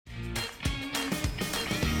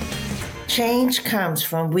change comes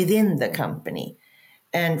from within the company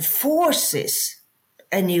and forces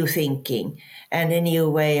a new thinking and a new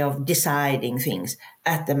way of deciding things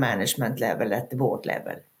at the management level, at the board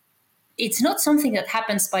level. It's not something that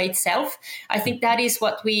happens by itself. I think that is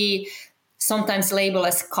what we sometimes label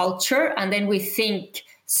as culture. And then we think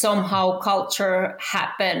somehow culture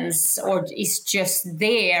happens or is just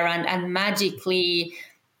there and magically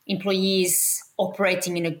employees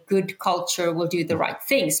operating in a good culture will do the right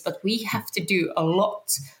things. But we have to do a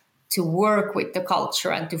lot to work with the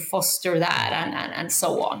culture and to foster that and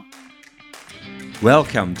so on.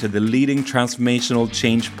 Welcome to the Leading Transformational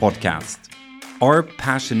Change podcast. Our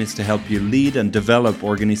passion is to help you lead and develop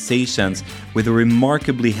organizations with a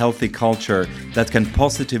remarkably healthy culture that can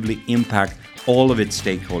positively impact all of its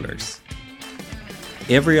stakeholders.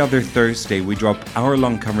 Every other Thursday, we drop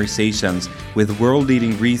hour-long conversations with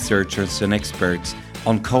world-leading researchers and experts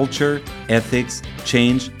on culture, ethics,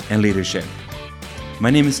 change, and leadership. My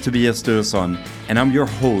name is Tobias Sturesson, and I'm your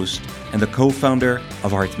host and the co-founder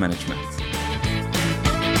of Art Management.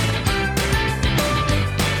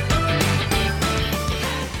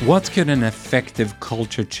 What could an effective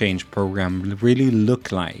culture change program really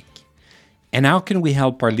look like? And how can we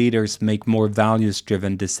help our leaders make more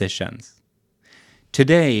values-driven decisions?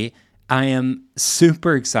 Today, I am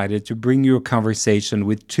super excited to bring you a conversation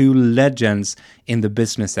with two legends in the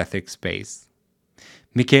business ethics space.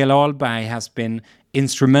 Michaela Ahlberg has been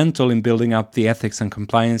instrumental in building up the ethics and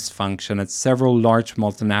compliance function at several large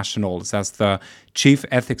multinationals as the Chief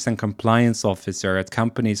Ethics and Compliance Officer at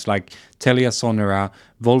companies like Telia Sonera,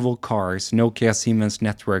 Volvo Cars, Nokia, Siemens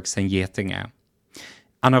Networks, and Getinge.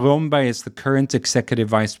 Anna Romberg is the current Executive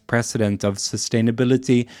Vice President of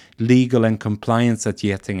Sustainability, Legal and Compliance at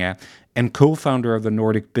Getinge and co-founder of the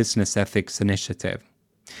Nordic Business Ethics Initiative.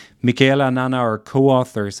 Michaela and Anna are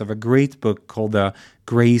co-authors of a great book called The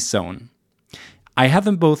Grey Zone. I had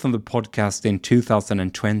them both on the podcast in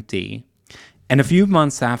 2020. And a few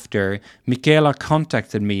months after, Michaela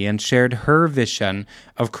contacted me and shared her vision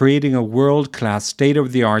of creating a world-class,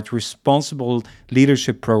 state-of-the-art, responsible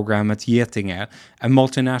leadership program at Getinge, a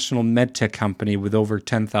multinational Medtech-Company with over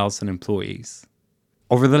 10,000 employees.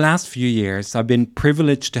 Over the last few years, I've been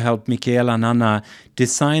privileged to help Michaela and Anna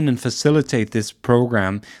design and facilitate this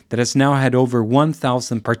program that has now had over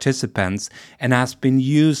 1,000 participants and has been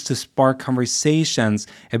used to spark conversations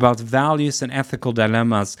about values and ethical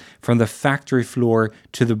dilemmas from the factory floor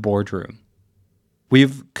to the boardroom.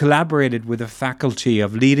 We've collaborated with a faculty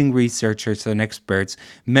of leading researchers and experts,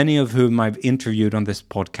 many of whom I've interviewed on this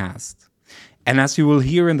podcast. And as you will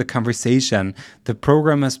hear in the conversation, the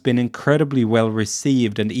program has been incredibly well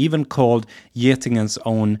received and even called Getinge's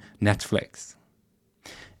own Netflix.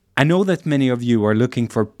 I know that many of you are looking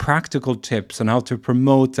for practical tips on how to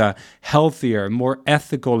promote a healthier, more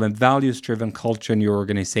ethical and values-driven culture in your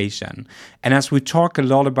organization. And as we talk a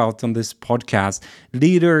lot about on this podcast,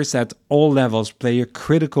 leaders at all levels play a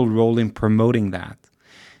critical role in promoting that.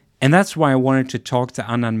 And that's why I wanted to talk to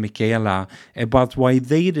Anna and Michaela about why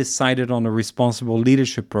they decided on a responsible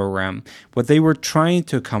leadership program, what they were trying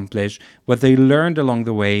to accomplish, what they learned along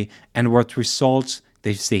the way, and what results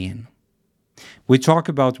they've seen. We talk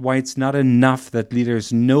about why it's not enough that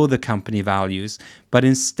leaders know the company values, but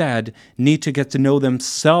instead need to get to know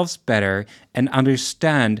themselves better and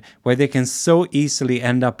understand why they can so easily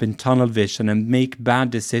end up in tunnel vision and make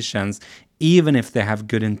bad decisions, even if they have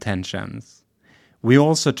good intentions. We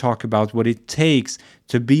also talk about what it takes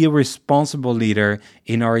to be a responsible leader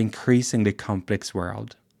in our increasingly complex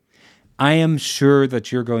world. I am sure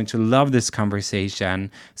that you're going to love this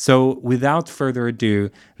conversation. So without further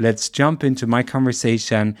ado, let's jump into my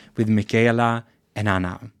conversation with Michaela and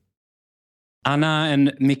Anna. Anna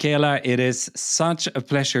and Michaela, it is such a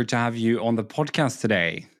pleasure to have you on the podcast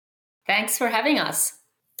today. Thanks for having us.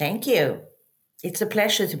 Thank you. It's a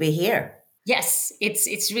pleasure to be here. Yes,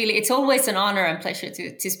 it's always an honor and pleasure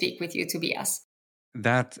to speak with you, Tobias.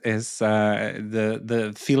 That is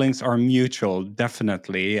the feelings are mutual,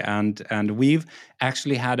 definitely, and we've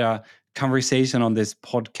actually had a conversation on this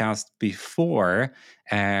podcast before.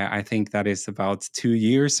 I think that is about 2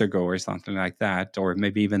 years ago or something like that, or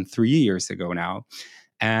maybe even 3 years ago now.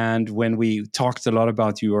 And when we talked a lot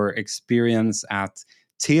about your experience at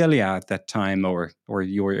Telia at that time, or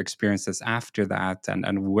your experiences after that,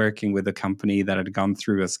 and working with a company that had gone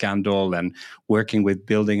through a scandal, and working with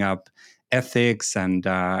building up ethics and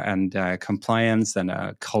compliance and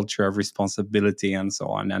a culture of responsibility and so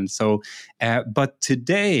on. And so, but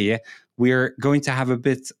today we're going to have a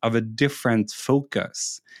bit of a different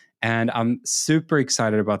focus. And I'm super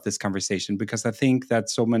excited about this conversation because I think that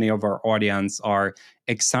so many of our audience are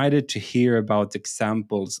excited to hear about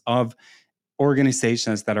examples of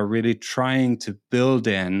organizations that are really trying to build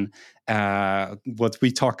in what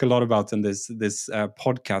we talk a lot about in this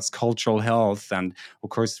podcast, cultural health, and of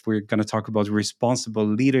course we're going to talk about responsible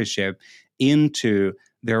leadership into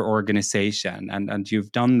their organization, and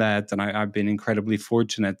you've done that, and I've been incredibly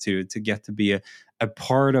fortunate to get to be a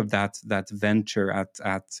part of that venture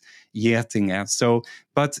at Getinge. So,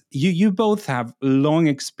 but you both have long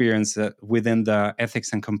experience within the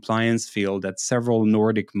ethics and compliance field at several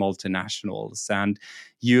Nordic multinationals, and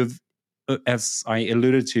you've, as I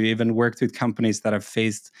alluded to, even worked with companies that have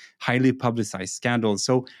faced highly publicized scandals.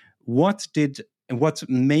 So, what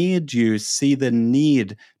made you see the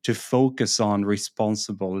need to focus on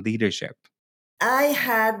responsible leadership? I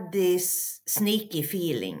had this sneaky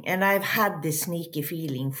feeling, and I've had this sneaky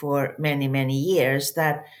feeling for many, many years,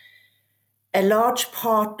 that a large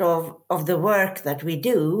part of the work that we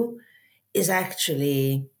do is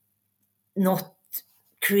actually not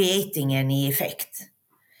creating any effect.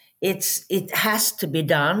 It has to be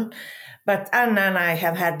done. But Anna and I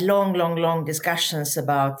have had long discussions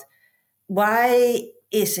about why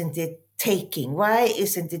isn't it taking? Why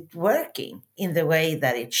isn't it working in the way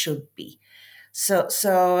that it should be? So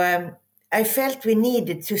I felt we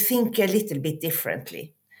needed to think a little bit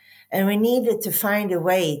differently. And we needed to find a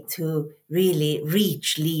way to really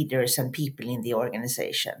reach leaders and people in the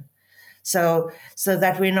organization. So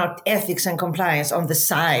that we're not ethics and compliance on the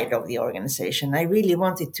side of the organization. I really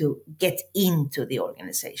wanted to get into the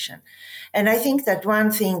organization. And I think that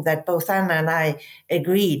one thing that both Anna and I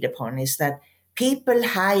agreed upon is that people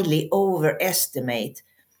highly overestimate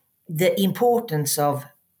the importance of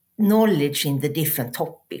knowledge in the different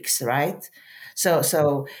topics, right?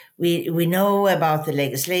 So we know about the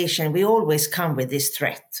legislation. We always come with this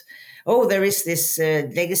threat. Oh, there is this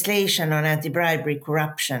legislation on anti-bribery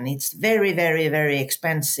corruption. It's very, very, very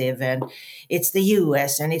expensive. And it's the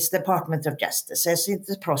US and it's the Department of Justice, as it's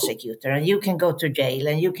the prosecutor. And you can go to jail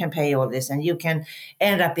and you can pay all this and you can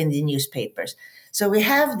end up in the newspapers. So we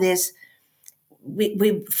have this,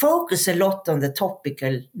 we focus a lot on the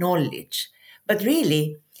topical knowledge. But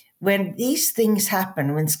really, when these things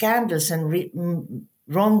happen, when scandals and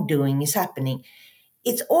wrongdoing is happening,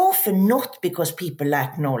 it's often not because people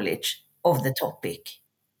lack knowledge of the topic.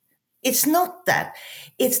 It's not that.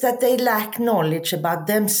 It's that they lack knowledge about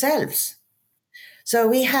themselves. So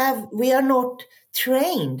we are not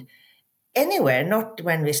trained anywhere, not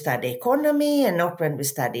when we study economy and not when we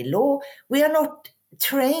study law. We are not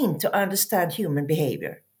trained to understand human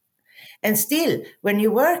behavior. And still, when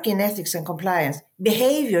you work in ethics and compliance,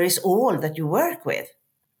 behavior is all that you work with.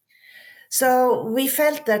 So we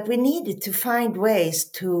felt that we needed to find ways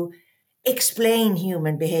to explain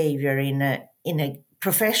human behavior in a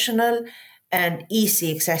professional and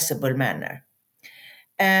easy accessible manner.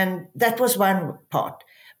 And that was one part.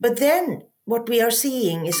 But then what we are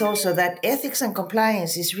seeing is also that ethics and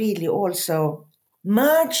compliance is really also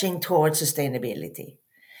merging towards sustainability.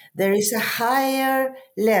 There is a higher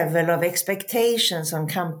level of expectations on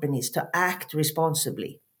companies to act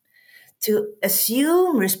responsibly, to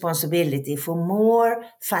assume responsibility for more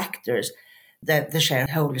factors that the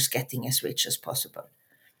shareholders getting as rich as possible.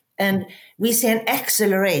 And we see an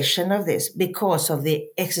acceleration of this because of the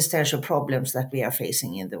existential problems that we are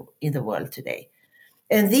facing in the world today.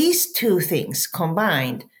 And these two things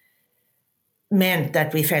combined meant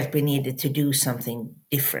that we felt we needed to do something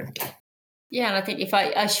differently. Yeah, and I think if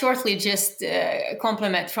I shortly just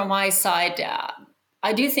compliment from my side,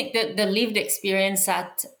 I do think that the lived experience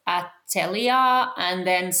at Telia and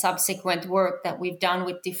then subsequent work that we've done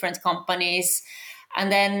with different companies,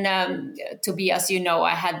 and then Tobias,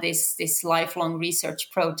 I had this lifelong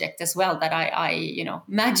research project as well that I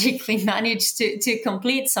magically managed to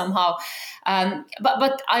complete somehow.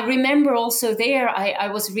 But I remember also there I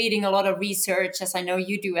was reading a lot of research, as I know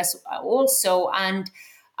you do as also, and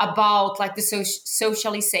about like the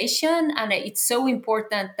socialization, and it's so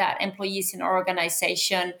important that employees in our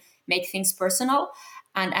organization make things personal,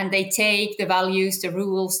 and they take the values, the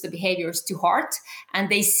rules, the behaviors to heart, and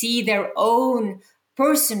they see their own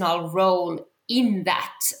personal role in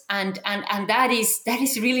that, and that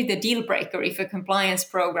is really the deal breaker if a compliance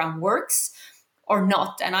program works or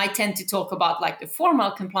not. And I tend to talk about like the formal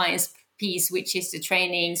compliance piece, which is the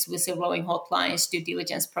trainings, whistleblowing hotlines, due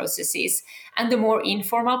diligence processes, and the more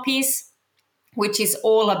informal piece, which is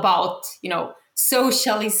all about,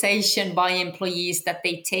 socialization by employees, that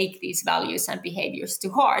they take these values and behaviors to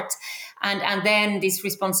heart. And then this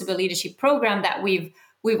responsible leadership program that we've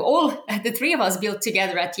all, the three of us, built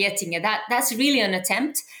together at Getinge, that's really an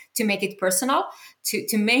attempt to make it personal,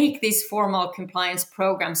 to make this formal compliance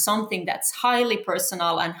program something that's highly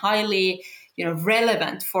personal and highly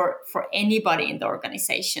relevant for anybody in the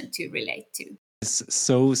organization to relate to. It's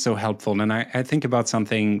so helpful. And I think about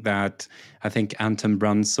something that I think Anton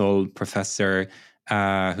Brunsol, professor,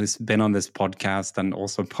 who's been on this podcast and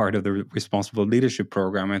also part of the Responsible Leadership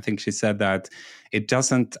Program, I think she said that it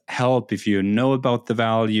doesn't help if you know about the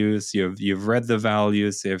values, you've read the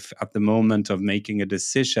values, if at the moment of making a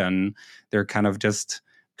decision, they're kind of just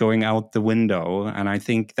going out the window. And I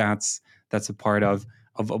think that's a part of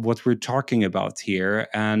what we're talking about here.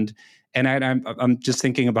 And I'm just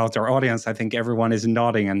thinking about our audience. I think everyone is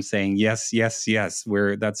nodding and saying yes, yes, yes.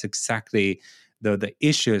 That's exactly the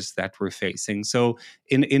issues that we're facing. So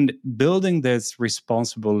in building this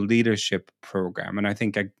responsible leadership program, and I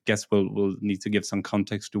guess we'll need to give some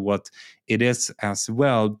context to what it is as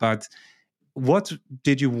well. But what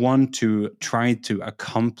did you want to try to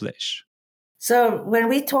accomplish? So when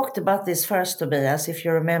we talked about this first, Tobias, if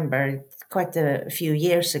you remember, quite a few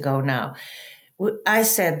years ago now, I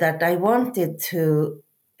said that I wanted to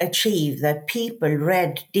achieve that people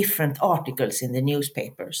read different articles in the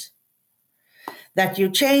newspapers, that you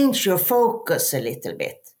change your focus a little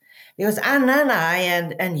bit. Because Anna and I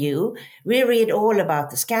and you, we read all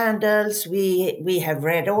about the scandals. We have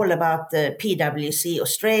read all about the PwC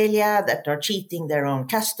Australia that are cheating their own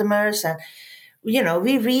customers. And,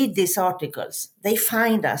 we read these articles. They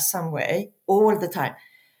find us somewhere all the time.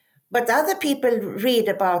 But other people read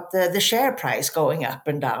about the share price going up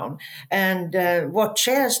and down and what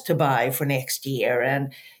shares to buy for next year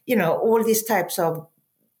and, all these types of,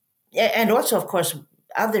 and also, of course,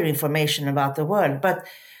 other information about the world. But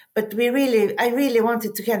I really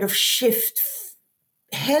wanted to kind of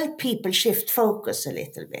help people shift focus a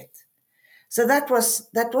little bit. So that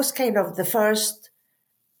was kind of the first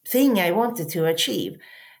thing I wanted to achieve.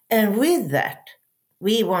 And with that,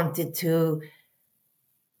 we wanted to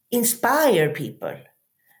inspire people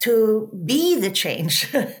to be the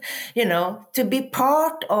change, to be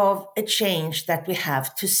part of a change that we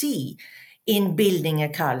have to see in building a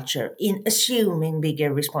culture, in assuming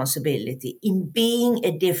bigger responsibility, in being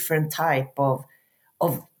a different type of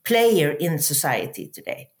player in society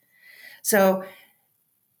today. So,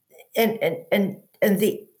 and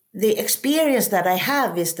the experience that I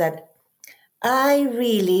have is that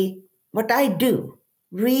what I do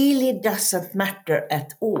really doesn't matter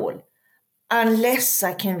at all unless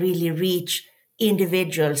I can really reach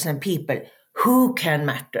individuals and people who can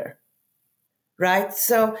matter, right?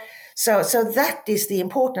 So that is the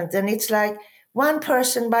important, and it's like one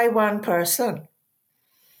person by one person,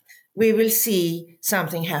 we will see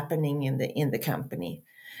something happening in the company.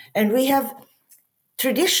 And we have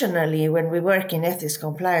traditionally, when we work in ethics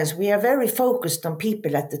compliance, we are very focused on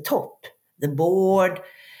people at the top, the board,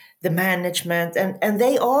 the management, and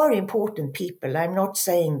they are important people. I'm not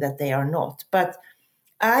saying that they are not, but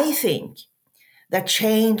I think that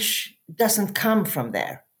change doesn't come from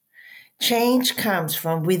there. Change comes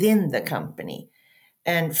from within the company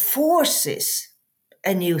and forces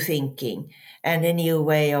a new thinking and a new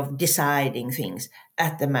way of deciding things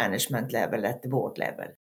at the management level, at the board level.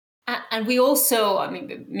 And we also,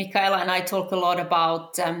 Michaela and I talk a lot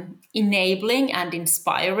about enabling and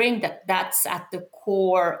inspiring, that's at the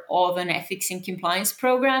core of an ethics and compliance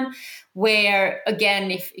program, where,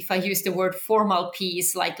 again, if I use the word formal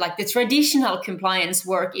piece, like the traditional compliance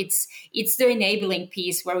work, it's the enabling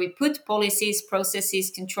piece where we put policies, processes,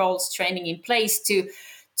 controls, training in place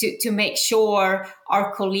to make sure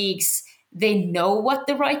our colleagues, they know what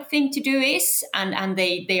the right thing to do is, and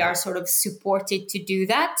they are sort of supported to do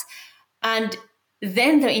that. And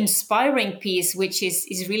then the inspiring piece, which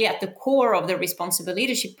is really at the core of the responsible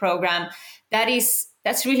leadership program,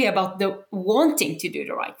 that's really about the wanting to do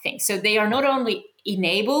the right thing. So they are not only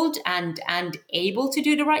enabled and able to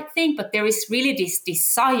do the right thing, but there is really this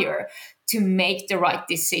desire to make the right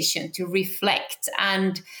decision, to reflect,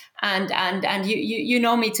 and you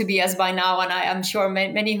know me, Tobias, by now, and I'm sure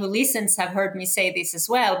many who listens have heard me say this as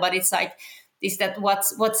well. But it's like this, that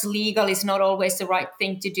what's legal is not always the right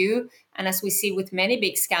thing to do, and as we see with many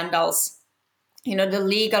big scandals, the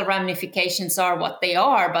legal ramifications are what they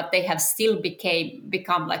are, but they have still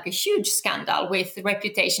become like a huge scandal with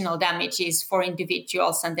reputational damages for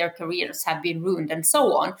individuals, and their careers have been ruined and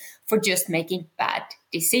so on for just making bad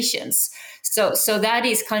decisions. So that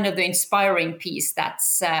is kind of the inspiring piece.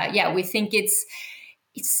 That's we think it's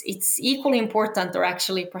equally important, or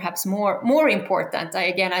actually perhaps more important.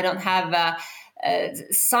 I don't have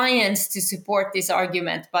science to support this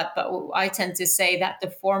argument, but I tend to say that the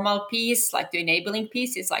formal piece, like the enabling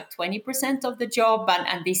piece, is like 20% of the job,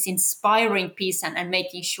 and this inspiring piece and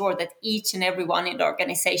making sure that each and everyone in the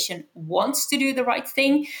organization wants to do the right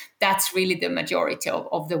thing, that's really the majority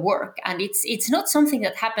of the work. And it's not something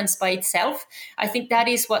that happens by itself. I think that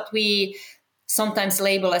is what we sometimes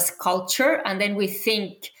label as culture, and then we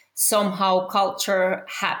think somehow culture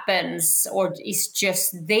happens or is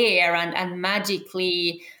just there, and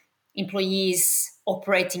magically employees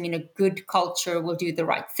operating in a good culture will do the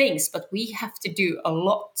right things. But we have to do a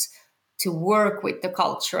lot to work with the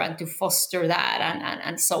culture and to foster that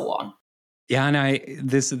and so on. Yeah, and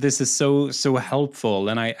this is so helpful,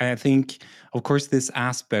 and I think, of course, this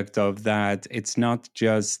aspect of that, it's not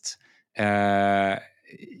just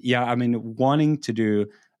wanting to do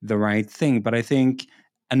the right thing, but I think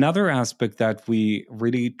another aspect that we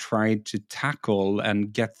really try to tackle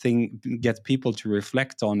and get people to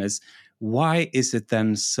reflect on is, why is it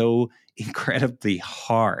then so incredibly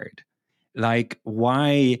hard? Like,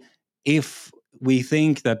 why, if we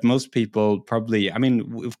think that most people probably,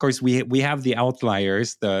 of course, we have the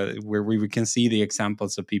outliers, where we can see the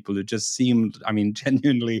examples of people who just seem,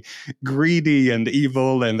 genuinely greedy and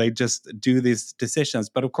evil, and they just do these decisions.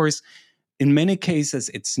 But of course, in many cases,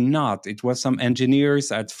 it's not. It was some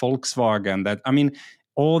engineers at Volkswagen that,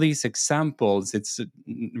 all these examples, it's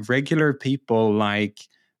regular people like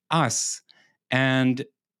us. And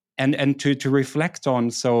to reflect on,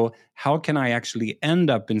 so how can I actually end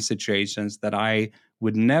up in situations that I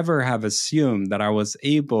would never have assumed that I was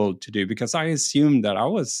able to do, because I assumed that I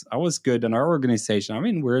was good in our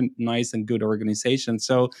organization. We're a nice and good organization.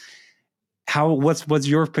 So what's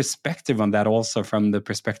your perspective on that, also from the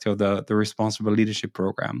perspective of the responsible leadership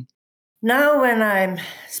program? Now, when I'm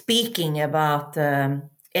speaking about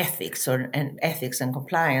ethics and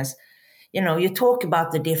compliance, you talk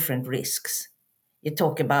about the different risks. You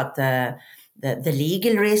talk about the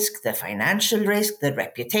legal risk, the financial risk, the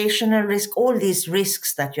reputational risk, all these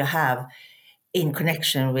risks that you have in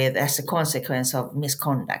connection with as a consequence of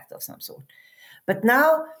misconduct of some sort. But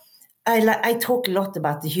now I talk a lot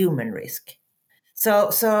about the human risk.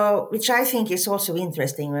 So which I think is also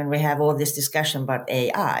interesting when we have all this discussion about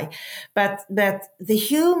AI. But the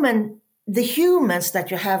humans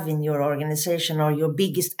that you have in your organization are your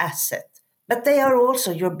biggest asset, but they are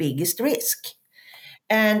also your biggest risk.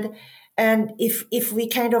 And if we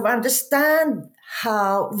kind of understand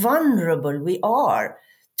how vulnerable we are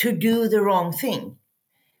to do the wrong thing,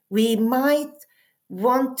 we might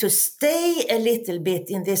want to stay a little bit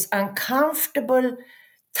in this uncomfortable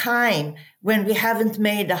time when we haven't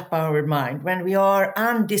made up our mind, when we are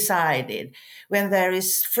undecided, when there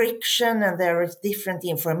is friction and there is different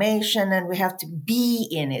information and we have to be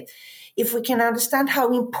in it. If we can understand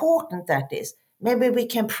how important that is, maybe we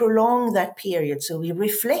can prolong that period so we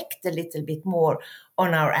reflect a little bit more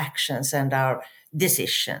on our actions and our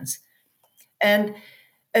decisions. And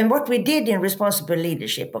what we did in responsible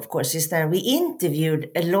leadership, of course, is that we interviewed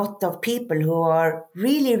a lot of people who are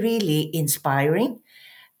really, really inspiring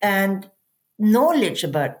and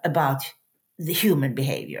knowledgeable about the human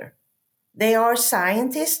behavior. They are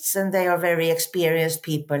scientists and they are very experienced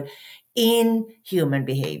people in human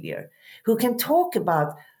behavior who can talk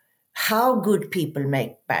about how good people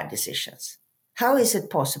make bad decisions. How is it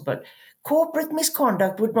possible? Corporate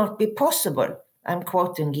misconduct would not be possible, I'm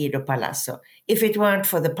quoting Guido Palazzo, if it weren't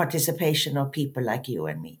for the participation of people like you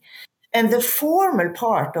and me. And the formal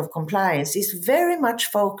part of compliance is very much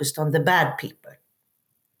focused on the bad people,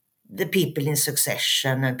 the people in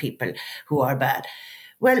succession and people who are bad.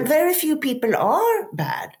 Well, very few people are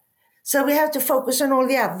bad. So we have to focus on all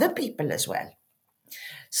the other people as well.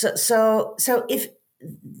 So if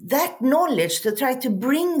that knowledge, to try to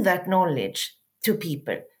bring that knowledge to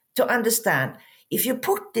people, to understand, if you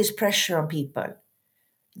put this pressure on people,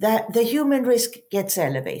 that the human risk gets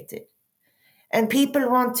elevated. And people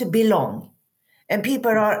want to belong. And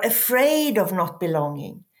people are afraid of not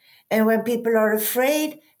belonging. And when people are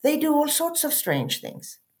afraid, they do all sorts of strange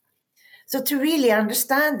things. So to really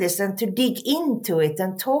understand this and to dig into it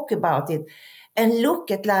and talk about it and look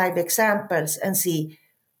at live examples and see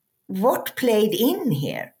what played in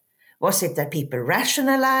here. Was it that people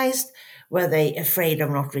rationalized? Were they afraid of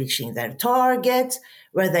not reaching their targets?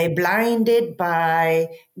 Were they blinded by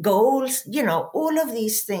goals? All of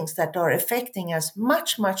these things that are affecting us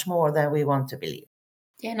much, much more than we want to believe.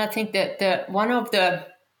 Yeah, and I think that one of the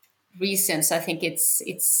reasons, I think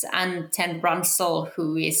it's Anne ten Brunsell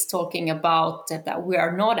who is talking about that we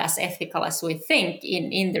are not as ethical as we think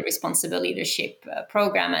in the responsible leadership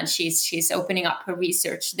program, and she's opening up her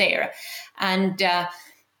research there. And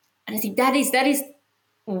And I think that is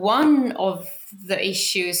one of the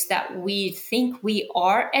issues, that we think we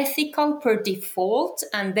are ethical per default,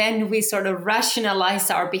 and then we sort of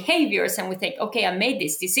rationalize our behaviors and we think, okay, I made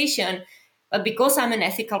this decision, but because I'm an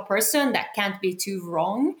ethical person, that can't be too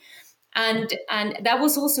wrong. And that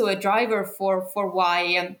was also a driver for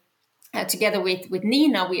why together with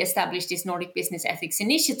Nina, we established this Nordic Business Ethics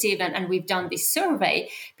Initiative, and we've done this survey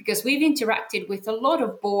because we've interacted with a lot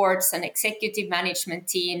of boards and executive management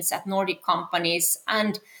teams at Nordic companies.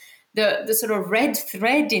 And the sort of red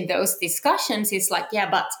thread in those discussions is like, yeah,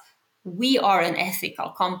 but we are an ethical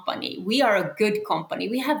company. We are a good company.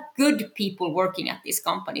 We have good people working at this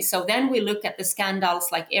company. So then we look at the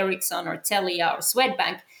scandals like Ericsson or Telia or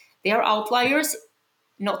Swedbank. They are outliers,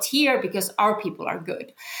 not here, because our people are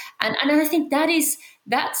good. And I think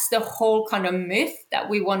that's the whole kind of myth that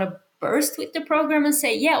we want to burst with the program and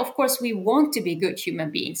say, yeah, of course we want to be good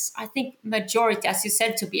human beings. I think majority, as you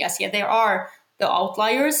said, Tobias, yeah, there are the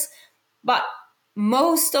outliers, but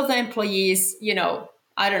most of the employees,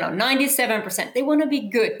 I don't know, 97%, they want to be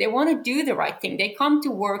good. They want to do the right thing. They come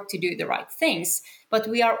to work to do the right things, but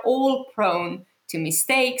we are all prone to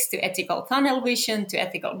mistakes, to ethical tunnel vision, to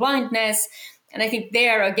ethical blindness. And I think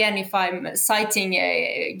there, again, if I'm citing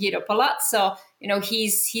Guido Palazzo,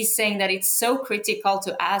 he's saying that it's so critical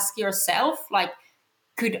to ask yourself, like,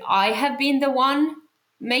 could I have been the one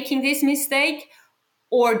making this mistake?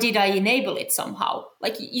 Or did I enable it somehow?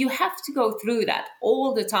 Like, you have to go through that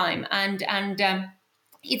all the time. And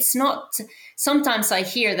it's not, sometimes I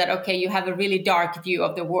hear that, okay, you have a really dark view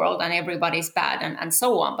of the world and everybody's bad and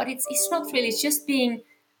so on. But it's not really, it's just being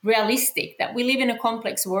realistic that we live in a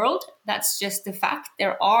complex world. That's just the fact.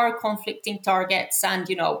 There are conflicting targets and,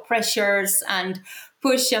 pressures and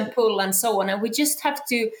push and pull and so on. And we just have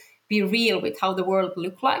to be real with how the world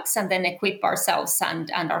looks like, and then equip ourselves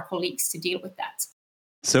and our colleagues to deal with that.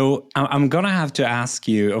 So I'm going to have to ask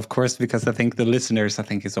you, of course, because I think the listeners,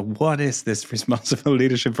 is, what is this responsible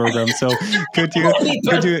leadership program? So could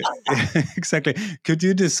you exactly, could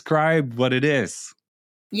you describe what it is?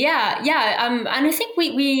 Yeah. And I think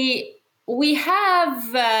we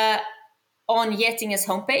have on Getinge's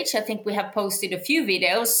homepage, I think we have posted a few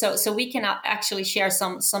videos, so we can actually share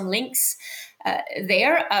some links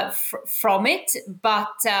there from it.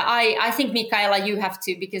 But I think, Michaela, you have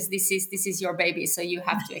to, because this is your baby, so you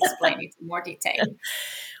have to explain it in more detail.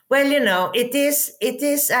 Well, it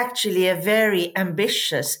is actually a very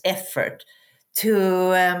ambitious effort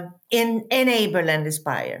to enable and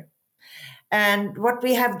inspire. And what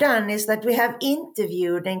we have done is that we have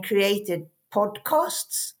interviewed and created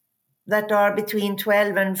podcasts that are between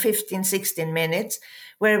 12 and 15, 16 minutes,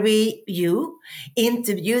 where you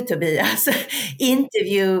interview, Tobias,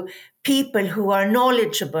 interview people who are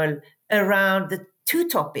knowledgeable around the two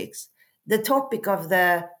topics, the topic of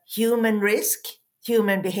the human risk,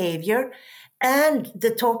 human behavior, and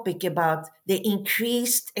the topic about the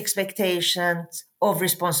increased expectations of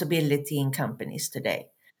responsibility in companies today.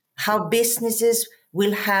 How businesses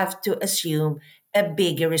will have to assume a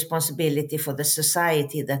bigger responsibility for the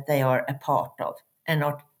society that they are a part of and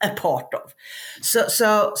not a part of.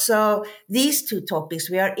 So these two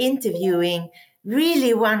topics, we are interviewing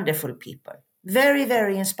really wonderful people, very,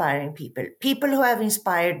 very inspiring people who have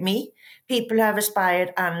inspired me, people who have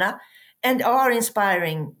inspired Anna, and are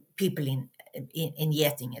inspiring people in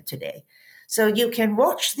Getinge today. So you can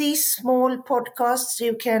watch these small podcasts,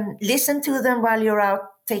 you can listen to them while you're out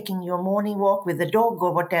taking your morning walk with the dog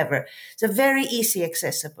or whatever. So very easy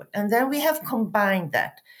accessible. And then we have combined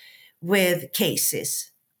that with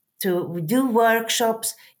cases, to do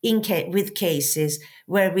workshops with cases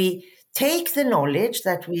where we take the knowledge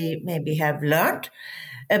that we maybe have learned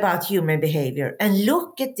about human behavior and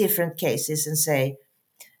look at different cases and say,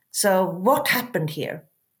 so what happened here?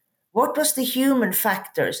 What was the human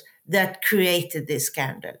factors that created this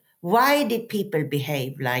scandal? Why did people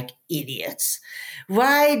behave like idiots?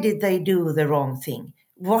 Why did they do the wrong thing?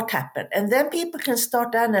 What happened? And then people can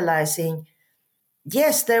start analyzing,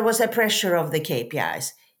 yes, there was a pressure of the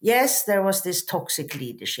KPIs. Yes, there was this toxic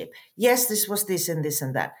leadership. Yes, this was this and this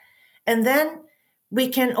and that. And then we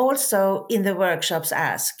can also in the workshops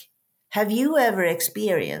ask, have you ever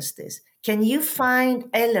experienced this? Can you find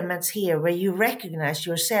elements here where you recognize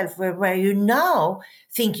yourself, where you now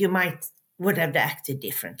think you would have acted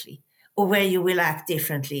differently, or where you will act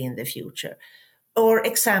differently in the future? Or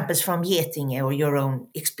examples from Getinge or your own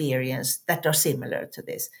experience that are similar to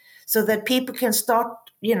this, so that people can start,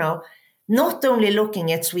 not only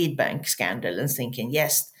looking at Swedbank scandal and thinking,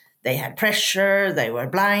 yes, they had pressure, they were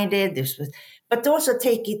blinded, but also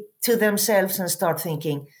take it to themselves and start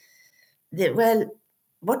thinking, well,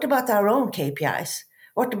 what about our own KPIs?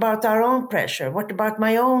 What about our own pressure? What about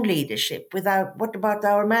my own leadership? What about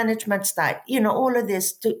our management style? All of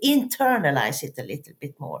this, to internalize it a little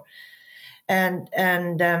bit more. And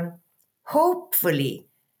hopefully,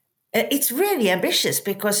 it's really ambitious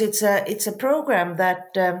because it's a program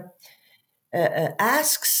that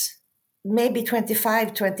asks maybe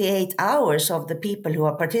 25, 28 hours of the people who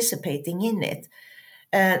are participating in it.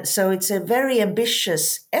 So it's a very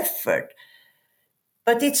ambitious effort.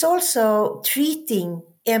 But it's also treating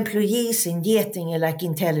employees in Getinge like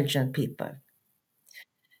intelligent people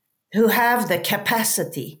who have the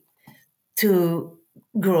capacity to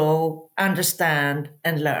grow, understand,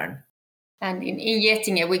 and learn. And in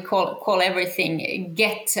Getinge, we call everything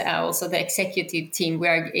GET, also the executive team. We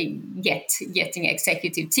are a Getinge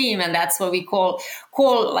executive team, and that's what we call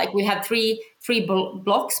like we have three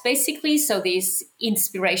blocks basically. So these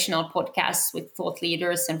inspirational podcasts with thought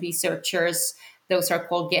leaders and researchers, those are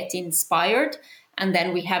called Get Inspired. And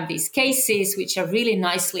then we have these cases which are really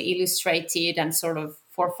nicely illustrated and sort of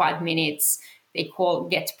 4 or 5 minutes. They call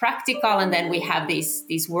Get Practical, and then we have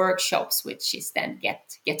these workshops, which is then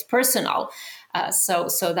Get Personal. So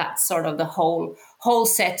that's sort of the whole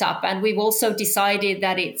setup. And we've also decided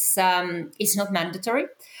that it's not mandatory.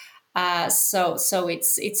 So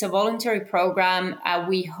it's a voluntary program.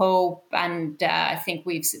 We hope, and I think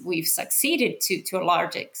we've succeeded to a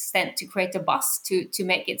large extent to create a buzz to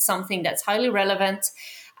make it something that's highly relevant.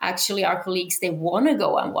 Actually, our colleagues, they want to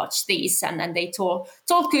go and watch these, and then they talk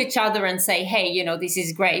to each other and say, hey, this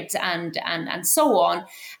is great, and so on.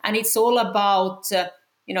 And it's all about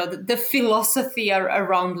the philosophy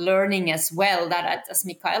around learning as well, that as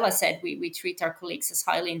Michaela said, we treat our colleagues as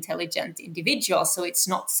highly intelligent individuals. So it's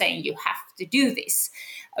not saying you have to do this.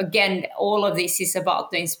 Again, all of this is about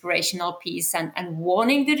the inspirational piece and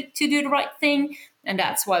wanting to do the right thing. And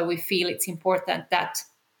that's why we feel it's important that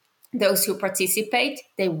those who participate,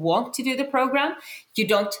 they want to do the program. You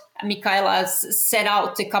don't, Michaela has set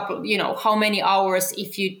out a couple, how many hours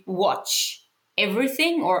if you watch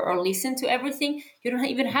everything or listen to everything. You don't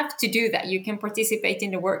even have to do that. You can participate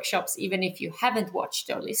in the workshops even if you haven't watched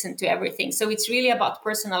or listened to everything. So it's really about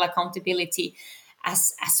personal accountability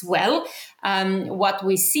as well. What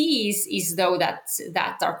we see is though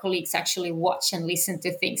that our colleagues actually watch and listen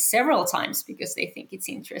to things several times because they think it's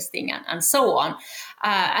interesting and so on.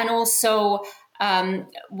 And also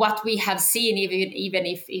what we have seen, even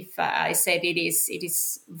if I said it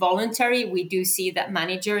is voluntary, we do see that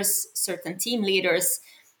managers, certain team leaders,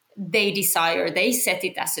 they set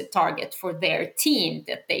it as a target for their team,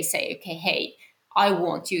 that they say, okay, hey, I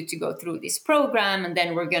want you to go through this program, and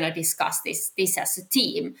then we're going to discuss this as a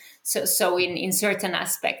team. So in certain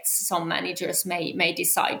aspects, some managers may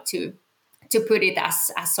decide to put it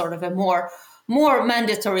as sort of a more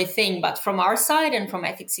mandatory thing. But from our side and from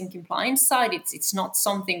ethics and compliance side, it's not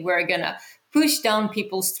something we're going to push down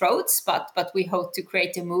people's throats, but we hope to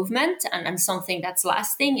create a movement and something that's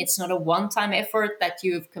lasting. It's not a one-time effort that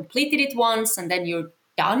you've completed it once and then you're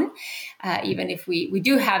done. Even if we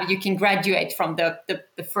do have, you can graduate from the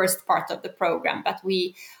first part of the program, but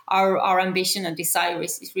our ambition and desire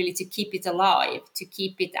is really to keep it alive, to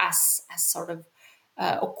keep it as sort of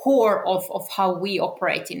a core of how we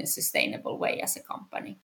operate in a sustainable way as a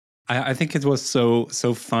company. I think it was so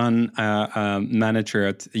fun. Manager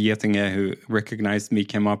at Getinge who recognized me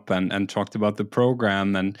came up and talked about the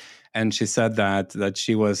program, and she said that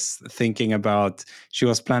she was thinking about, she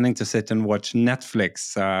was planning to sit and watch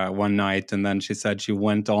Netflix one night, and then she said she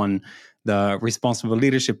went on the responsible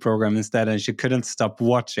leadership program instead, and she couldn't stop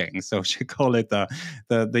watching. So she called it the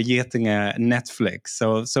Getinge Netflix.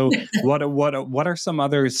 So what are some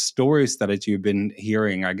other stories that you've been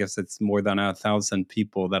hearing? I guess it's more than 1,000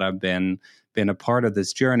 people that have been a part of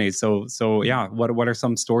this journey. So yeah, what are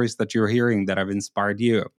some stories that you're hearing that have inspired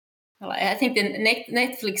you? Well, I think the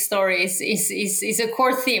Netflix story is a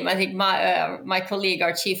core theme. I think my colleague,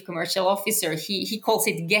 our chief commercial officer, he calls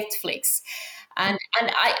it Getflix. And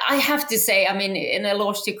I have to say, I mean, an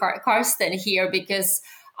eloge to Karsten here, because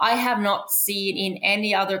I have not seen in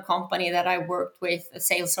any other company that I worked with a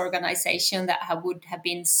sales organization that would have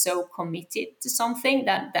been so committed to something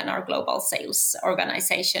than our global sales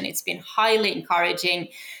organization. It's been highly encouraging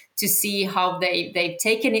to see how they've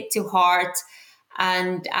taken it to heart.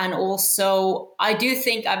 And also, I do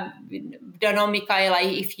think, I don't know, Michaela,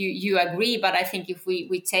 if you agree, but I think if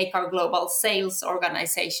we take our global sales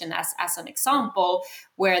organization as an example,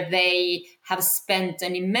 where they have spent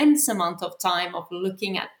an immense amount of time of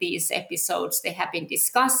looking at these episodes, they have been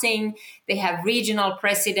discussing, they have regional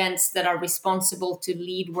presidents that are responsible to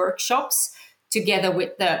lead workshops together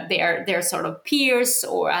with their sort of peers,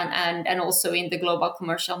 and also in the global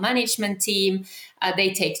commercial management team.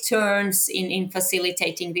 They take turns in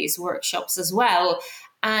facilitating these workshops as well.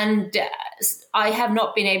 And I have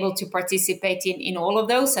not been able to participate in all of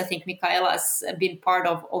those. I think Michaela has been part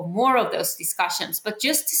of more of those discussions. But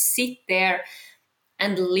just to sit there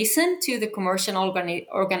and listen to the commercial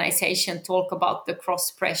organization talk about the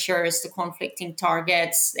cross pressures, the conflicting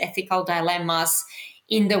targets, ethical dilemmas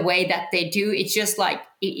in the way that they do, it's just like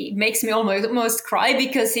it makes me almost cry,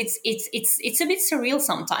 because it's a bit surreal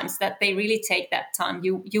sometimes that they really take that time.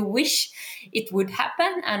 You wish it would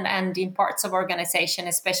happen, and in parts of organization,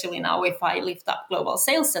 especially now, if I lift up global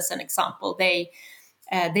sales as an example, they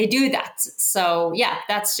do that. So yeah,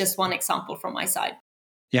 that's just one example from my side.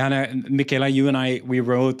 Yeah, Michaela, you and we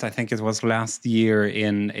wrote, I think it was last year,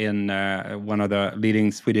 in one of the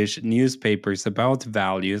leading Swedish newspapers about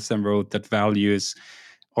values, and wrote that values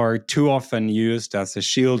are too often used as a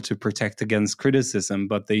shield to protect against criticism,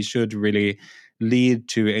 but they should really lead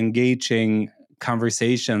to engaging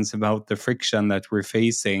conversations about the friction that we're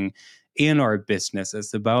facing in our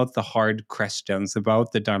businesses, about the hard questions,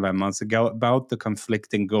 about the dilemmas, about the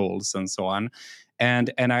conflicting goals, and so on.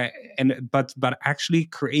 But actually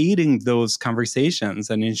creating those conversations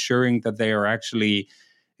and ensuring that they are actually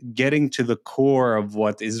getting to the core of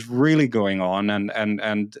what is really going on,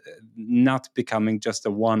 and not becoming just a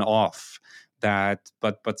one-off, but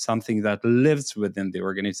something that lives within the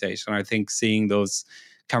organization. I think seeing those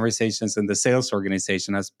conversations in the sales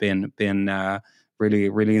organization has been really,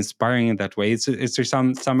 really inspiring in that way. Is there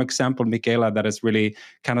some example, Michaela, that has really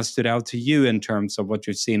kind of stood out to you in terms of what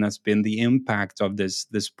you've seen has been the impact of this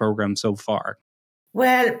program so far?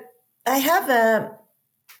 Well,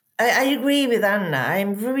 I agree with Anna.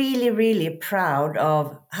 I'm really, really proud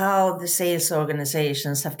of how the sales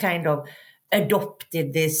organizations have kind of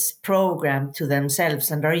adopted this program to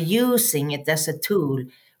themselves and are using it as a tool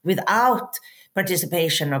without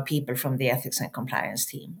participation of people from the ethics and compliance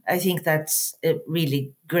team. I think that's a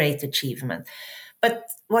really great achievement. But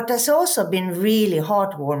what has also been really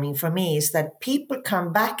heartwarming for me is that people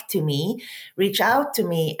come back to me, reach out to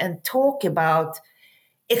me, and talk about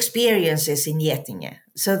experiences in Getinge.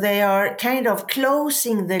 So they are kind of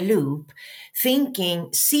closing the loop, seeing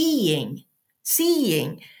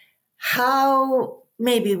how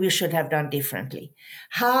maybe we should have done differently,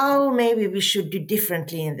 how maybe we should do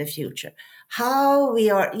differently in the future, how we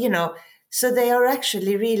are, so they are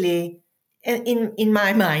actually really, in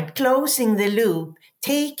my mind, closing the loop,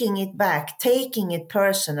 taking it back, taking it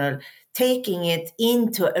personal, taking it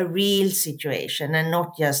into a real situation, and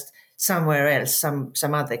not just somewhere else, some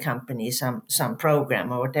other company, some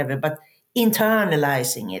program or whatever, but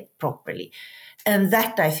internalizing it properly. And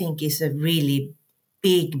that, I think, is a really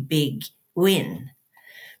big win.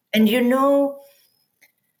 And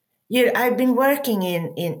I've been working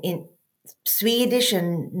in Swedish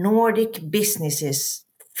and Nordic businesses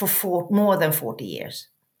for more than 40 years.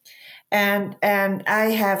 And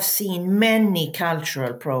I have seen many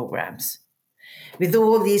cultural programs with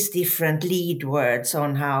all these different lead words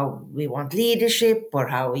on how we want leadership or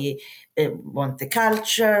how we want the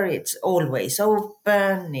culture. It's always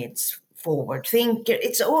open, it's forward thinker.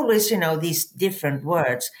 It's always, these different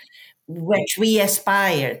words which we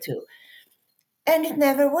aspire to. And it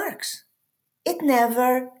never works. It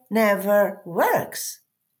never works.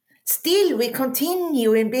 Still, we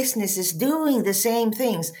continue in businesses doing the same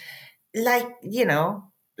things like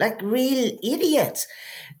real idiots,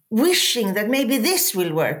 wishing that maybe this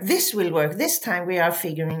will work. This time we are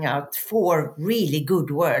figuring out 4 really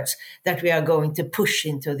good words that we are going to push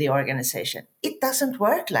into the organization. It doesn't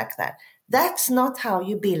work like that. That's not how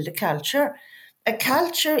you build a culture. A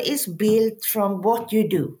culture is built from what you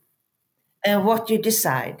do and what you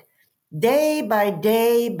decide day by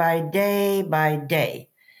day by day by day,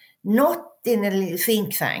 not in a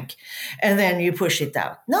think tank and then you push it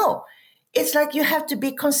out. No. It's like you have to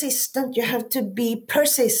be consistent, you have to be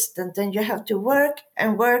persistent, and you have to work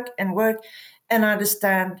and work and work and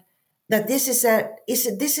understand that this is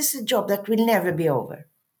a job that will never be over.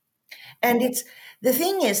 And the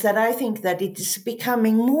thing is that I think that it is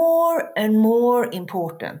becoming more and more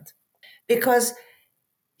important, because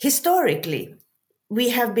historically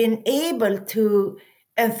we have been able to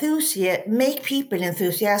make people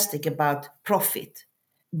enthusiastic about profit,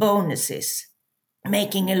 bonuses,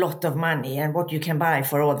 making a lot of money and what you can buy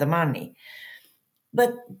for all the money.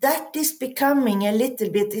 But that is becoming a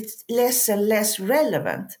little bit, it's less and less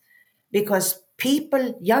relevant, because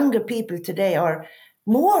younger people today are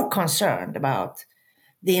more concerned about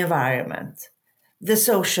the environment, the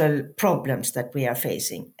social problems that we are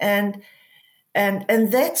facing. And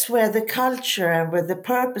And that's where the culture and where the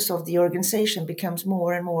purpose of the organization becomes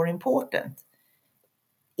more and more important.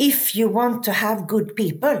 If you want to have good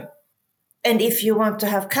people, and if you want to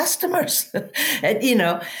have customers,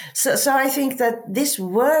 and, so I think that this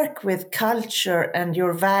work with culture and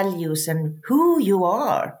your values and who you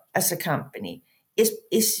are as a company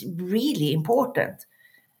is really important.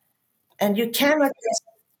 And you cannot just,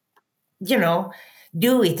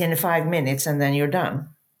 do it in 5 minutes and then you're done.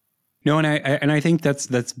 No, and I think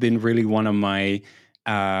that's been really one of my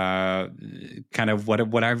kind of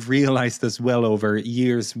what I've realized as well over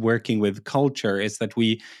years working with culture is that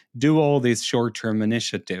we do all these short-term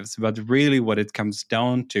initiatives, but really what it comes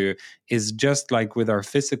down to is just like with our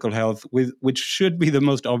physical health, which should be the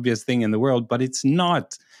most obvious thing in the world, but it's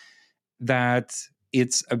not. That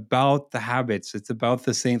it's about the habits. It's about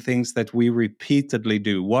the same things that we repeatedly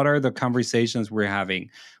do. What are the conversations we're having?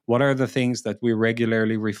 What are the things that we're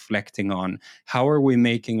regularly reflecting on? How are we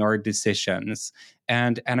making our decisions?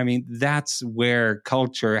 And I mean, that's where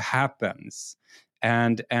culture happens.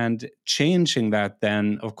 And changing that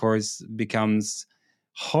then, of course, becomes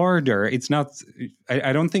harder. It's not,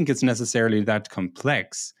 I don't think it's necessarily that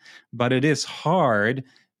complex, but it is hard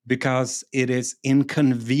because it is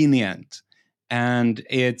inconvenient and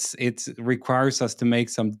it requires us to make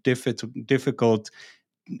some difficult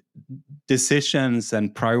decisions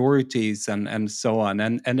and priorities and so on.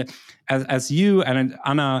 And as you and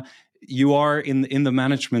Anna, you are in the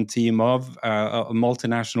management team of a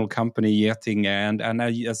multinational company, Getinge, and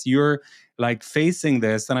as you're like facing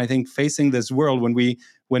this, and I think facing this world when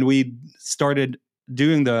we started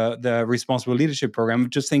doing the responsible leadership program,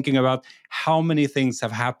 just thinking about how many things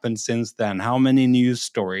have happened since then, how many news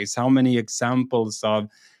stories, how many examples of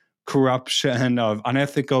corruption, of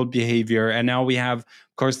unethical behavior, and now we have,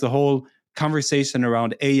 of course, the whole conversation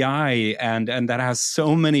around AI, and that has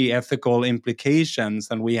so many ethical implications,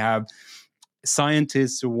 and we have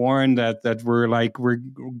scientists who warn that we're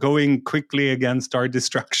going quickly against our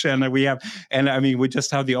destruction, and I mean we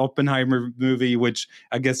just have the Oppenheimer movie, which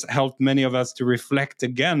I guess helped many of us to reflect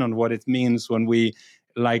again on what it means when we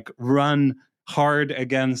like run hard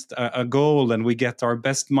against a goal and we get our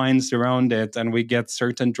best minds around it and we get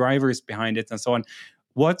certain drivers behind it and so on.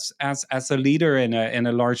 What's as a leader in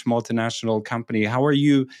a large multinational company, how are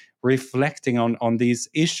you reflecting on these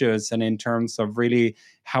issues and in terms of really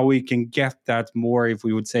how we can get that more, if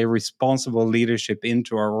we would say, responsible leadership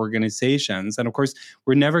into our organizations? And of course,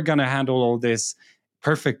 we're never going to handle all this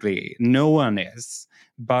perfectly. No one is,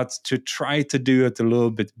 but to try to do it a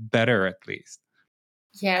little bit better at least.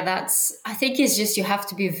 Yeah, I think it's just you have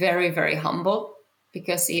to be very, very humble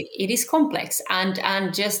because it is complex. And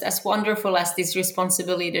just as wonderful as this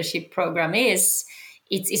responsible leadership program is,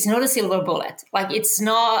 it's not a silver bullet. Like it's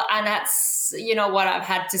not, and that's, what I've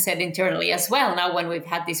had to say internally as well. Now, when we've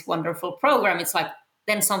had this wonderful program, it's like,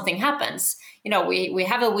 then something happens. We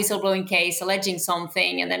have a whistleblowing case alleging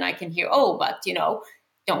something, and then I can hear, but,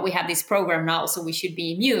 don't we have this program now, so we should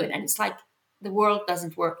be immune. And it's like, the world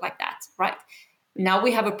doesn't work like that, right? Now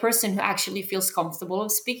we have a person who actually feels comfortable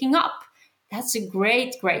of speaking up. That's a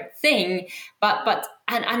great, great thing. But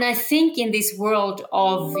I think in this world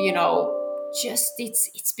of, just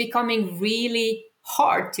it's becoming really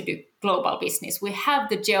hard to do global business. We have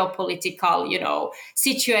the geopolitical,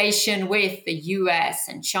 situation with the US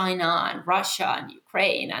and China and Russia and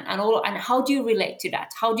Ukraine and all. And how do you relate to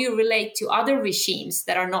that? How do you relate to other regimes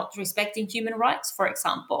that are not respecting human rights, for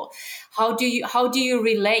example? How do you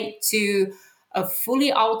relate to a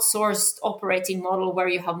fully outsourced operating model where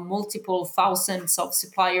you have multiple thousands of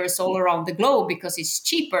suppliers all around the globe because it's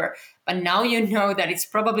cheaper, but now you know that it's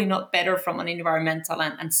probably not better from an environmental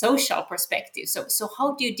and social perspective. So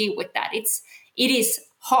how do you deal with that? It is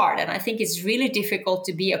hard, and I think it's really difficult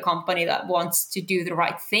to be a company that wants to do the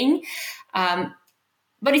right thing,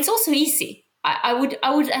 but it's also easy. I would,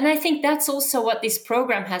 and I think that's also what this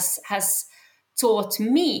program has taught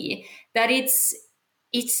me, that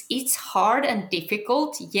it's hard and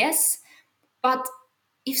difficult, yes, but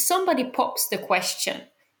if somebody pops the question,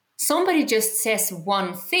 somebody just says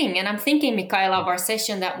one thing, and I'm thinking, Michaela, of our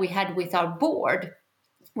session that we had with our board,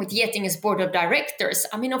 with Getinge's board of directors.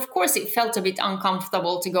 I mean, of course, it felt a bit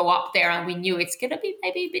uncomfortable to go up there, and we knew it's going to be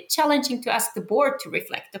maybe a bit challenging to ask the board to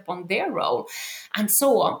reflect upon their role and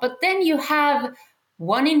so on. But then you have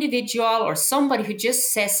one individual or somebody who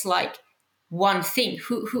just says like one thing,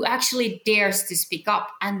 who actually dares to speak up,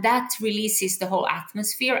 and that releases the whole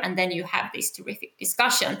atmosphere, and then you have this terrific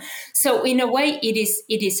discussion. So in a way, it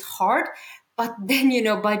is hard, but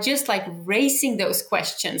then by just like raising those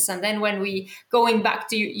questions, and then when we going back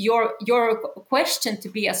to your question, to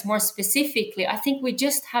be as more specifically, I think we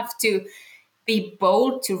just have to be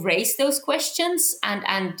bold to raise those questions and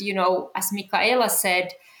as Michaela said,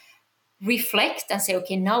 reflect and say,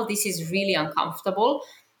 okay, now this is really uncomfortable.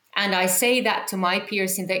 And I say that to my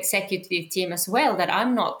peers in the executive team as well, that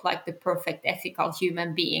I'm not like the perfect ethical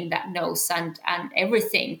human being that knows and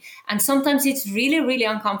everything. And sometimes it's really, really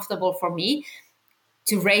uncomfortable for me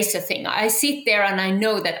to raise a thing. I sit there and I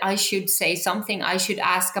know that I should say something. I should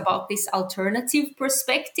ask about this alternative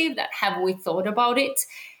perspective, that have we thought about it?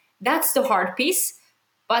 That's the hard piece.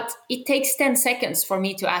 But it takes 10 seconds for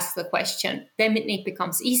me to ask the question. Then it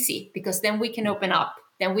becomes easy because then we can open up,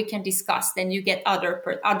 then we can discuss, then you get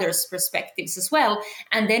others' perspectives as well.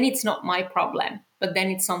 And then it's not my problem, but then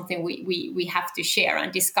it's something we have to share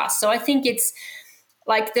and discuss. So I think it's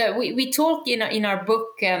like we talk in our book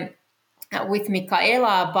with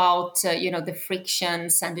Michaela about the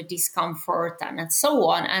frictions and the discomfort and so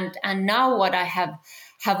on. And now what I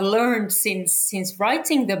have learned since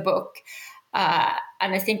writing the book,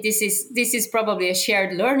 and I think this is probably a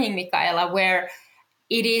shared learning, Michaela, where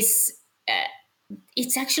it is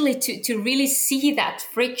it's actually to really see that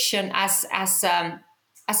friction as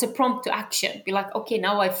a prompt to action. Be like, okay,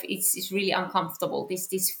 now it's really uncomfortable.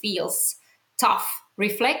 This feels tough.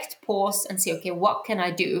 Reflect, pause, and say, okay, what can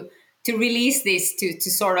I do to release this, to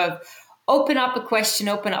sort of open up a question,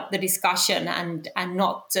 open up the discussion, and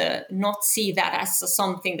not see that as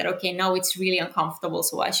something that, okay, now it's really uncomfortable,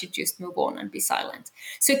 so I should just move on and be silent.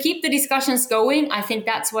 So keep the discussions going. I think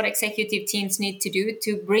that's what executive teams need to do,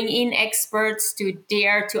 to bring in experts, to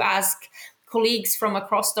dare to ask colleagues from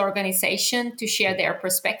across the organization to share their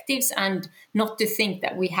perspectives, and not to think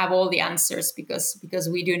that we have all the answers, because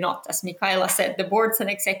we do not. As Michaela said, the boards and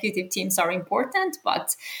executive teams are important,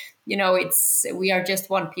 but we are just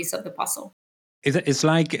one piece of the puzzle. It's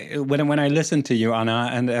like when I listen to you, Anna,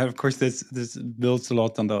 and of course this builds a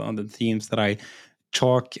lot on the themes that I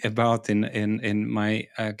talk about in my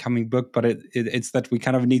coming book, but it's that we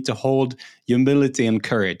kind of need to hold humility and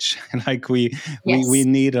courage. Like we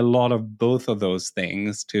need a lot of both of those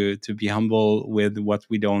things to be humble with what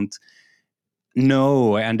we don't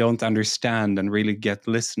know and don't understand, and really get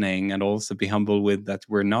listening, and also be humble with that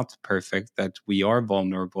we're not perfect, that we are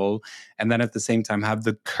vulnerable, and then at the same time have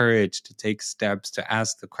the courage to take steps, to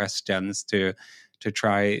ask the questions, to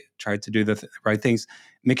try to do the right things.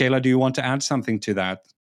 Michaela, do you want to add something to that?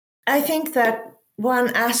 I think that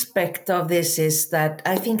one aspect of this is that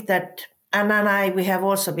I think that Anna and I, we have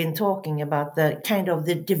also been talking about the kind of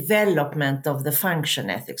the development of the function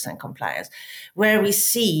ethics and compliance, where we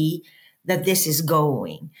see that this is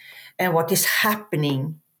going and what is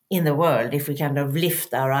happening in the world if we kind of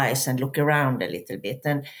lift our eyes and look around a little bit.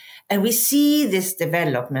 And we see this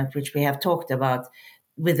development, which we have talked about,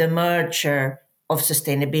 with the merger of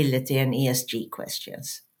sustainability and ESG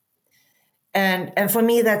questions. And for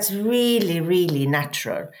me, that's really, really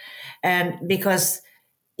natural. And because,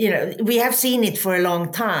 we have seen it for a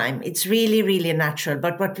long time, it's really, really natural.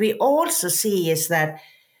 But what we also see is that,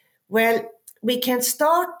 well, we can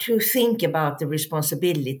start to think about the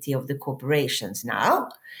responsibility of the corporations now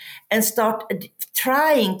and start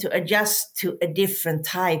trying to adjust to a different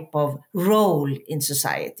type of role in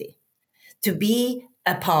society, to be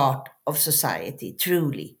a part of society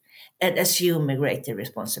truly and assume a greater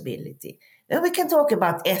responsibility. And we can talk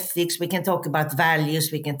about ethics, we can talk about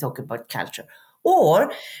values, we can talk about culture,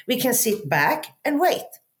 or we can sit back and wait.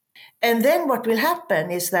 And then what will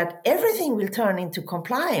happen is that everything will turn into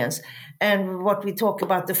compliance, and what we talk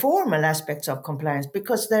about the formal aspects of compliance,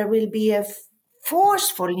 because there will be a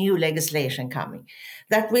forceful new legislation coming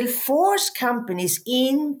that will force companies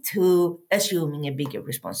into assuming a bigger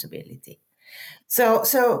responsibility. So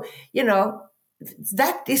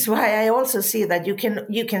that is why I also see that you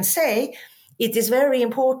can say it is very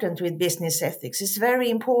important with business ethics. It's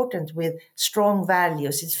very important with strong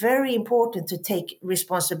values. It's very important to take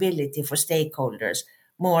responsibility for stakeholders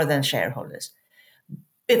more than shareholders.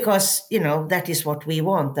 Because, that is what we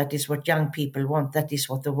want. That is what young people want. That is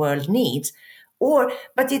what the world needs.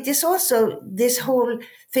 But it is also this whole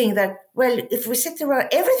thing that, well, if we sit around,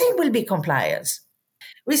 everything will be compliance.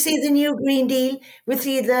 We see the new Green Deal. We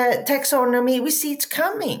see the taxonomy. We see it's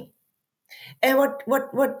coming. And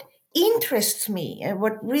what interests me and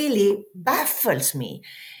what really baffles me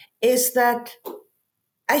is that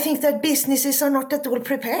I think that businesses are not at all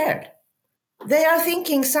prepared. They are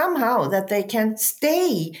thinking somehow that they can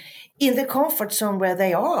stay in the comfort zone where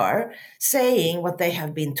they are, saying what they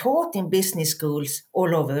have been taught in business schools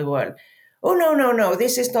all over the world. Oh, no,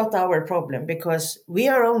 this is not our problem because we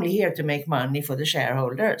are only here to make money for the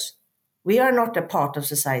shareholders. We are not a part of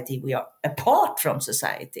society. We are apart from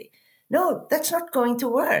society. No, that's not going to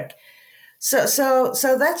work.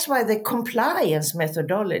 So that's why the compliance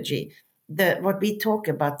methodology, what we talk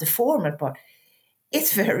about, the formal part,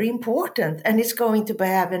 it's very important, and it's going to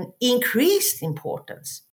have an increased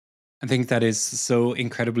importance. I think that is so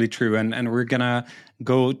incredibly true. And we're going to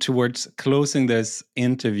go towards closing this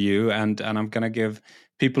interview, and I'm going to give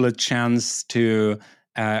people a chance to,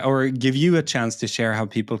 or give you a chance to share how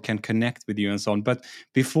people can connect with you and so on. But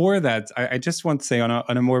before that, I just want to say on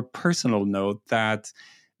a more personal note that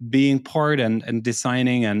being part and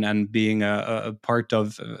designing and being a part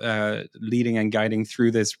of leading and guiding through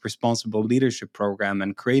this responsible leadership program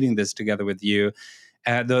and creating this together with you,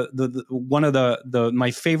 the one of my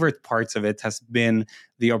favorite parts of it has been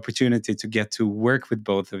the opportunity to get to work with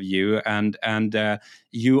both of you, and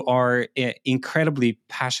you are incredibly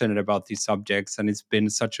passionate about these subjects, and it's been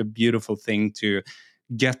such a beautiful thing to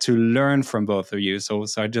get to learn from both of you. So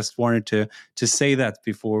I just wanted to say that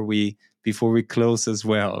before we close as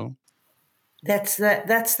well. That's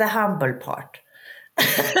the humble part.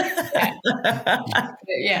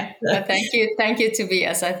 Yeah. Thank you,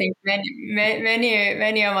 Tobias. I think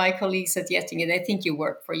many of my colleagues at Getinge, they think you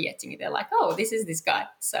work for Getinge. They're like, oh, this is this guy.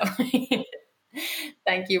 So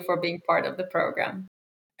thank you for being part of the program.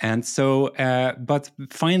 And so, but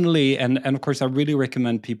finally, and of course, I really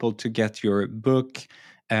recommend people to get your book,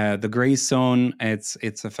 The Gray Zone.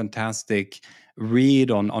 It's a fantastic read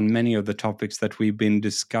on many of the topics that we've been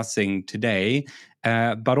discussing today.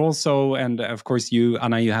 But also, and of course, you,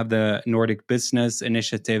 Anna, you have the Nordic Business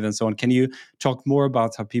Initiative and so on. Can you talk more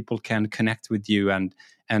about how people can connect with you and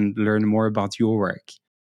learn more about your work?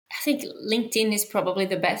 I think LinkedIn is probably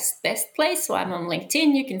the best place. So I'm on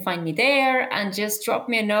LinkedIn. You can find me there and just drop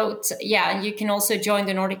me a note. Yeah, and you can also join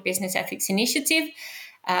the Nordic Business Ethics Initiative.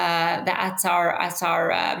 At our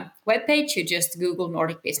webpage, you just Google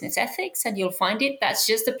Nordic Business Ethics and you'll find it. That's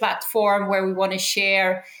just a platform where we want to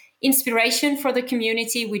share inspiration for the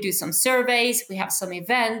community. We do some surveys, we have some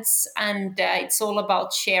events, and it's all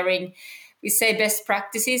about sharing. We say best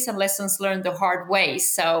practices and lessons learned the hard way.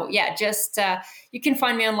 So yeah, just you can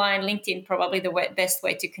find me online. LinkedIn, probably the best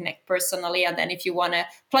way to connect personally. And then if you want to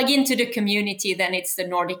plug into the community, then it's the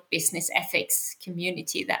Nordic Business Ethics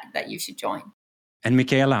community that you should join. And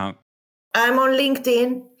Michaela? I'm on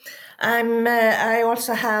LinkedIn. I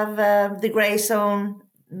also have the Gray Zone,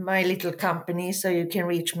 my little company, so you can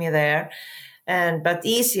reach me there. But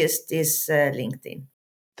easiest is LinkedIn.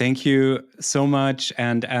 Thank you so much,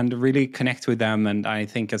 and really connect with them. And I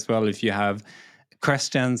think as well, if you have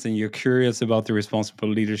questions and you're curious about the Responsible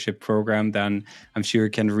Leadership Program, then I'm sure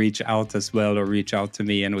you can reach out as well, or reach out to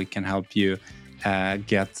me, and we can help you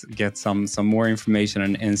get some more information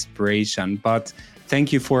and inspiration. But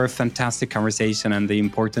thank you for a fantastic conversation and the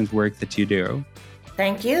important work that you do.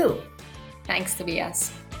 Thank you. Thanks,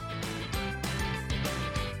 Tobias.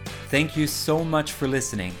 Thank you so much for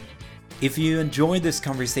listening. If you enjoyed this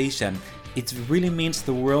conversation, it really means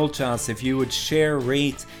the world to us if you would share,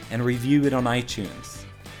 rate, and review it on iTunes.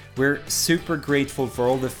 We're super grateful for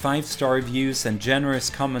all the 5-star reviews and generous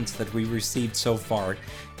comments that we've received so far.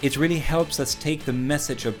 It really helps us take the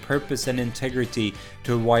message of purpose and integrity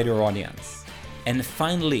to a wider audience. And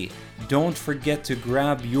finally, don't forget to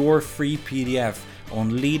grab your free PDF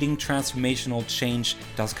on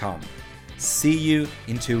leadingtransformationalchange.com. See you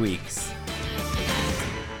in 2 weeks.